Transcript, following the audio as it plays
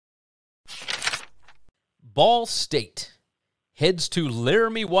Ball State heads to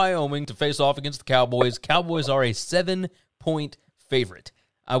Laramie, Wyoming to face off against the Cowboys. Cowboys are a 7-point favorite.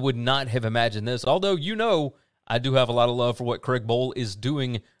 I would not have imagined this, although I do have a lot of love for what Craig Bohl is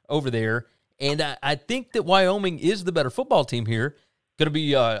doing over there. And I think that Wyoming is the better football team here. Going to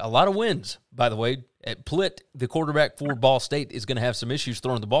be a lot of wins, by the way. Plitt, the quarterback for Ball State, is going to have some issues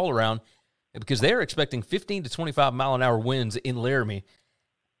throwing the ball around because they're expecting 15 to 25-mile-an-hour winds in Laramie.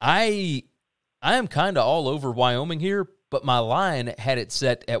 I am kind of all over Wyoming here, but my line had it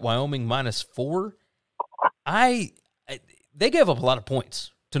set at Wyoming -4. They gave up a lot of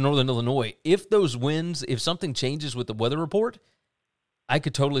points to Northern Illinois. If those winds, if something changes with the weather report, I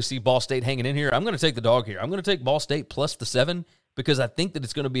could totally see Ball State hanging in here. I'm going to take the dog here. I'm going to take Ball State plus the 7 because I think that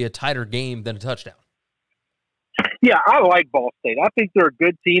it's going to be a tighter game than a touchdown. Yeah, I like Ball State. I think they're a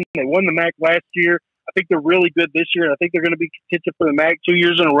good team. They won the MAC last year. I think they're really good this year, and I think they're going to be contention for the MAC 2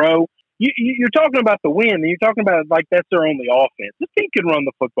 years in a row. You're talking about the win, and you're talking about like that's their only offense. This team can run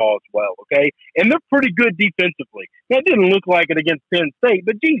the football as well, okay? And they're pretty good defensively. That didn't look like it against Penn State,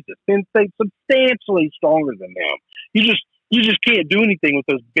 but Jesus, Penn State's substantially stronger than them. You just can't do anything with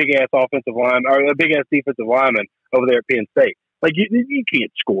those big-ass offensive line or big-ass defensive linemen over there at Penn State. Like, you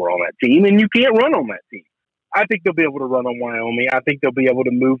can't score on that team, and you can't run on that team. I think they'll be able to run on Wyoming. I think they'll be able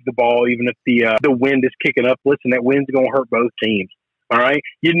to move the ball even if the wind is kicking up. Listen, that wind's going to hurt both teams, all right?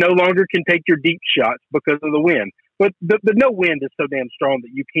 You no longer can take your deep shots because of the wind. But the no wind is so damn strong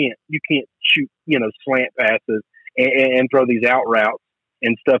that you can't shoot, slant passes and throw these out routes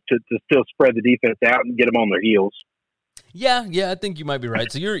and stuff to still spread the defense out and get them on their heels. Yeah, I think you might be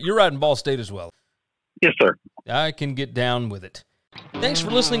right. So you're riding Ball State as well. Yes, sir. I can get down with it. Thanks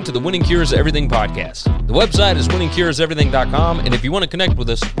for listening to the Winning Cures Everything podcast. The website is winningcureseverything.com, and if you want to connect with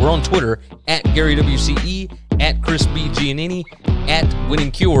us, we're on Twitter at GaryWCE, at Chris B. Giannini, at Winning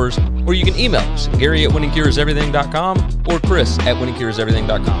Cures, or you can email us, Gary at winningcureseverything.com or Chris at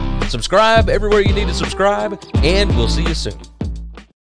winningcureseverything.com. Subscribe everywhere you need to subscribe, and we'll see you soon.